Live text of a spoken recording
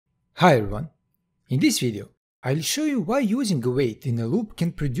Hi everyone! In this video, I'll show you why using a wait in a loop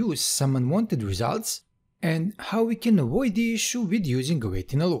can produce some unwanted results and how we can avoid the issue with using a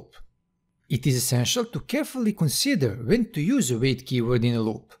wait in a loop. It is essential to carefully consider when to use a wait keyword in a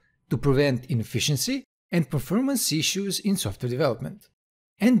loop to prevent inefficiency and performance issues in software development.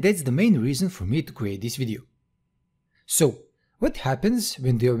 And that's the main reason for me to create this video. So, what happens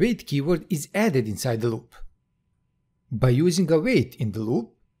when the await keyword is added inside the loop? By using await in the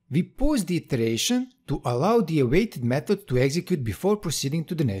loop, we pause the iteration to allow the awaited method to execute before proceeding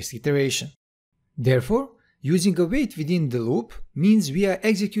to the next iteration. Therefore, using await within the loop means we are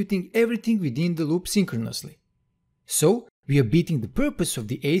executing everything within the loop synchronously. So, we are beating the purpose of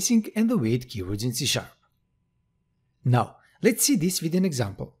the async and await keywords in C#. Now, let's see this with an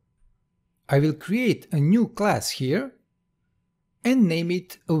example. I will create a new class here and name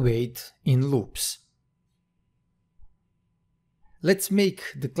it await in loops. Let's make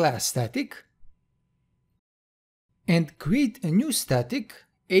the class static and create a new static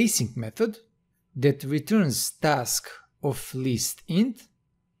async method that returns task of list int,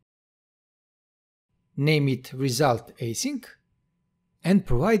 name it result async, and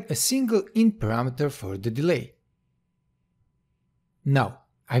provide a single int parameter for the delay. Now,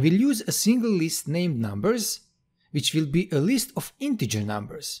 I will use a single list named numbers, which will be a list of integer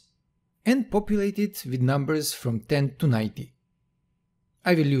numbers, and populate it with numbers from 10 to 90.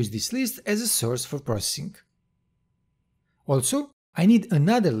 I will use this list as a source for processing. Also, I need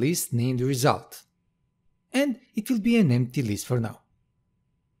another list named result, and it will be an empty list for now.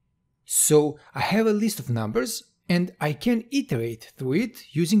 So I have a list of numbers and I can iterate through it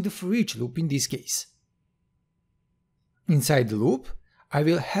using the for each loop in this case. Inside the loop, I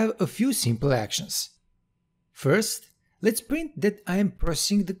will have a few simple actions. First, let's print that I am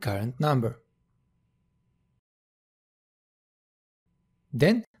processing the current number.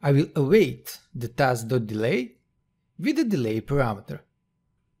 Then I will await the task.delay with a delay parameter.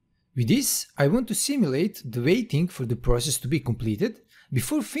 With this, I want to simulate the waiting for the process to be completed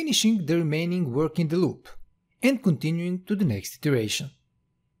before finishing the remaining work in the loop and continuing to the next iteration.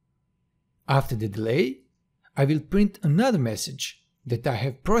 After the delay, I will print another message that I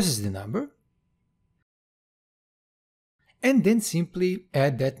have processed the number and then simply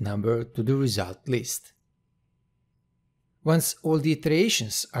add that number to the result list. Once all the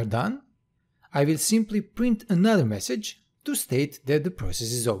iterations are done, I will simply print another message to state that the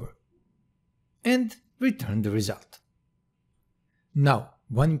process is over and return the result. Now,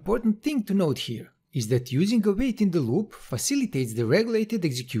 one important thing to note here is that using await in the loop facilitates the regulated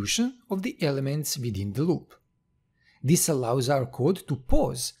execution of the elements within the loop. This allows our code to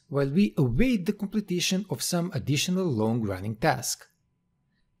pause while we await the completion of some additional long-running task.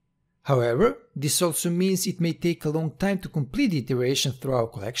 However, this also means it may take a long time to complete the iteration through our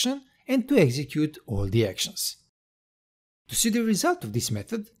collection and to execute all the actions. To see the result of this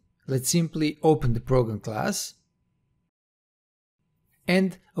method, let's simply open the program class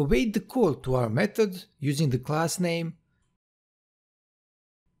and await the call to our method using the class name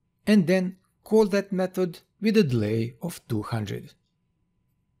and then call that method with a delay of 200.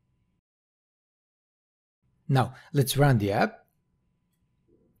 Now, let's run the app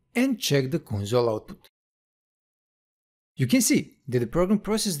and check the console output. You can see that the program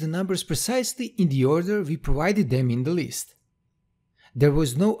processed the numbers precisely in the order we provided them in the list. There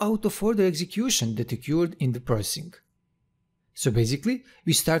was no out-of-order execution that occurred in the processing. So basically,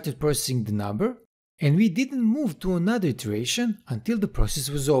 we started processing the number and we didn't move to another iteration until the process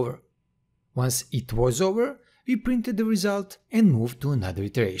was over. Once it was over, we printed the result and moved to another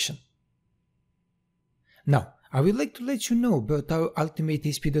iteration. Now, I would like to let you know about our Ultimate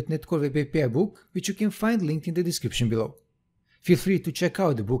ASP.NET Core Web API book, which you can find linked in the description below. Feel free to check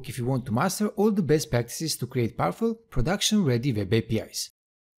out the book if you want to master all the best practices to create powerful, production-ready web APIs.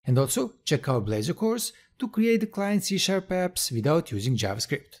 And also, check out Blazor course to create the client C# apps without using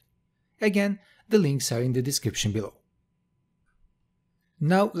JavaScript. Again, the links are in the description below.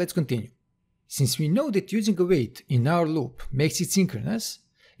 Now, let's continue. Since we know that using await in our loop makes it synchronous,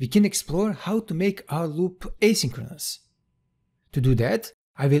 we can explore how to make our loop asynchronous. To do that,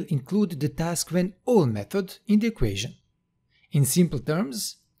 I will include the task_when_all method in the equation. In simple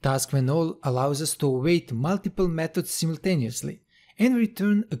terms, task_when_all allows us to await multiple methods simultaneously and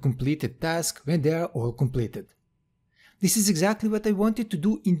return a completed task when they are all completed. This is exactly what I wanted to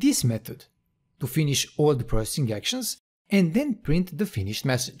do in this method, to finish all the processing actions and then print the finished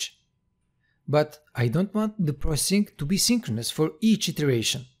message. But I don't want the processing to be synchronous for each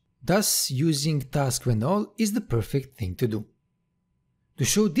iteration. Thus, using task_when_all is the perfect thing to do. To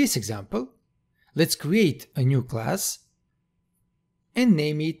show this example, let's create a new class and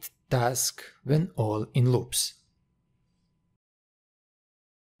name it task when all in loops.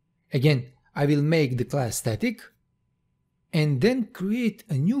 Again, I will make the class static and then create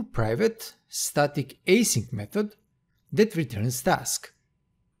a new private static async method that returns task.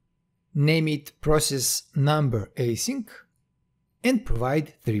 Name it process number async and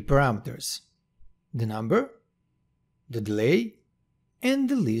provide three parameters: the number, the delay, and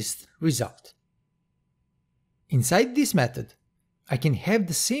the list result. Inside this method, I can have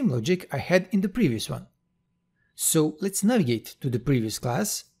the same logic I had in the previous one. So let's navigate to the previous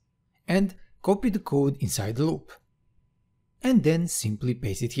class and copy the code inside the loop, and then simply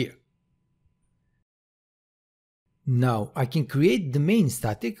paste it here. Now I can create the main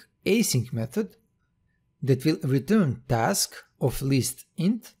static async method that will return task of list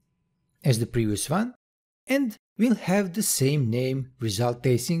int as the previous one and will have the same name result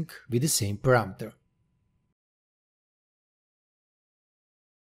async with the same parameter.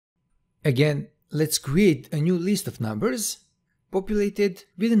 Again, let's create a new list of numbers populated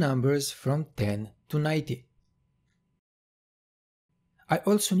with the numbers from 10 to 90. I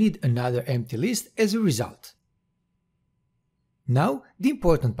also need another empty list as a result. Now the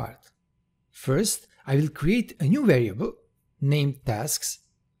important part. First, I will create a new variable named tasks,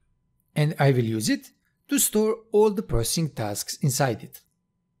 and I will use it to store all the processing tasks inside it.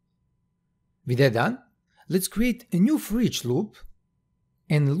 With that done, let's create a new for each loop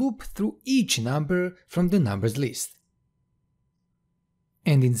and loop through each number from the numbers list.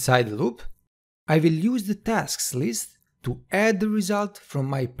 And inside the loop, I will use the tasks list to add the result from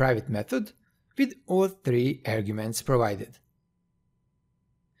my private method with all three arguments provided.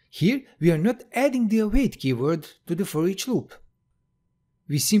 Here we are not adding the await keyword to the for each loop.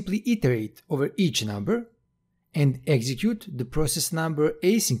 We simply iterate over each number and execute the process number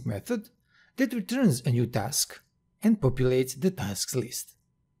async method that returns a new task and populates the tasks list.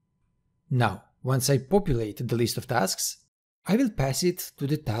 Now, once I populate the list of tasks, I will pass it to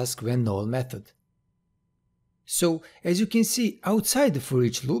the task when null method. So, as you can see outside the for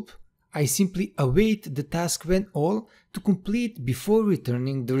each loop, I simply await the task when all to complete before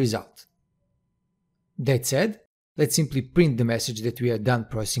returning the result. That said, let's simply print the message that we are done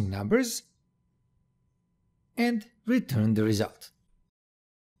processing numbers and return the result.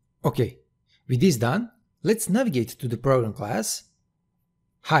 Okay, with this done, let's navigate to the program class,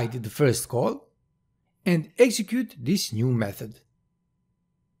 hide the first call, and execute this new method.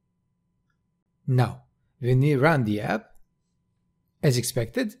 Now, when we run the app, as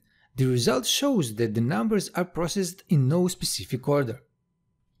expected, the result shows that the numbers are processed in no specific order.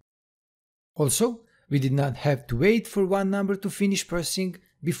 Also, we did not have to wait for one number to finish processing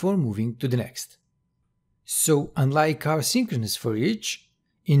before moving to the next. So, unlike our synchronous for each,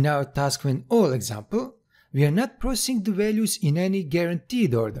 in our task when all example, we are not processing the values in any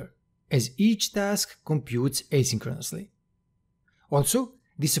guaranteed order, as each task computes asynchronously. Also,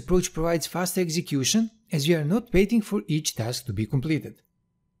 this approach provides faster execution as we are not waiting for each task to be completed.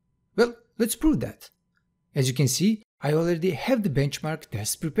 Well, let's prove that. As you can see, I already have the benchmark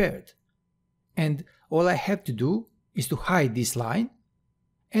test prepared. And all I have to do is to hide this line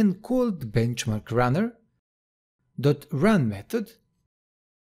and call the benchmark runner.run method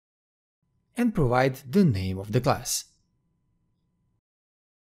and provide the name of the class.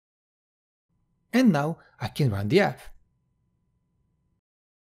 And now I can run the app.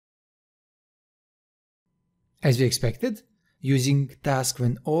 As we expected, using task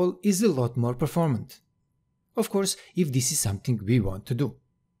when all is a lot more performant. Of course, if this is something we want to do.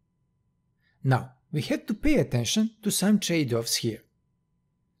 Now, we have to pay attention to some trade-offs here.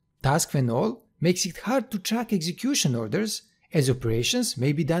 Task when all makes it hard to track execution orders as operations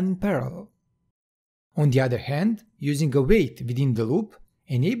may be done in parallel. On the other hand, using await within the loop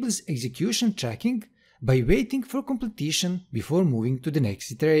enables execution tracking by waiting for completion before moving to the next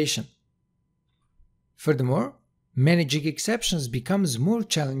iteration. Furthermore, managing exceptions becomes more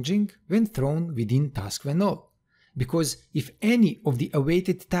challenging when thrown within task when all, because if any of the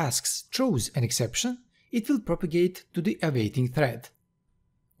awaited tasks throws an exception, it will propagate to the awaiting thread.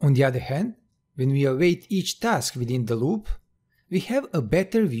 On the other hand, when we await each task within the loop, we have a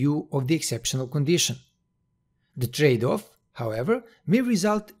better view of the exceptional condition. The trade-off, however, may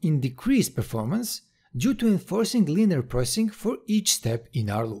result in decreased performance due to enforcing linear processing for each step in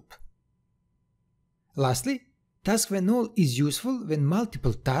our loop. Lastly, task when all is useful when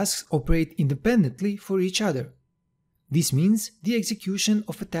multiple tasks operate independently for each other. This means the execution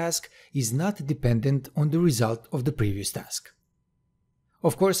of a task is not dependent on the result of the previous task.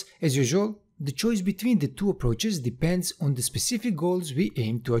 Of course, as usual, the choice between the two approaches depends on the specific goals we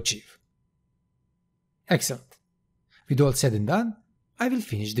aim to achieve. Excellent. With all said and done, I will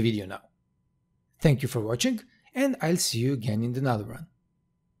finish the video now. Thank you for watching, and I'll see you again in another one.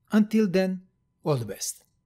 Until then, all the best.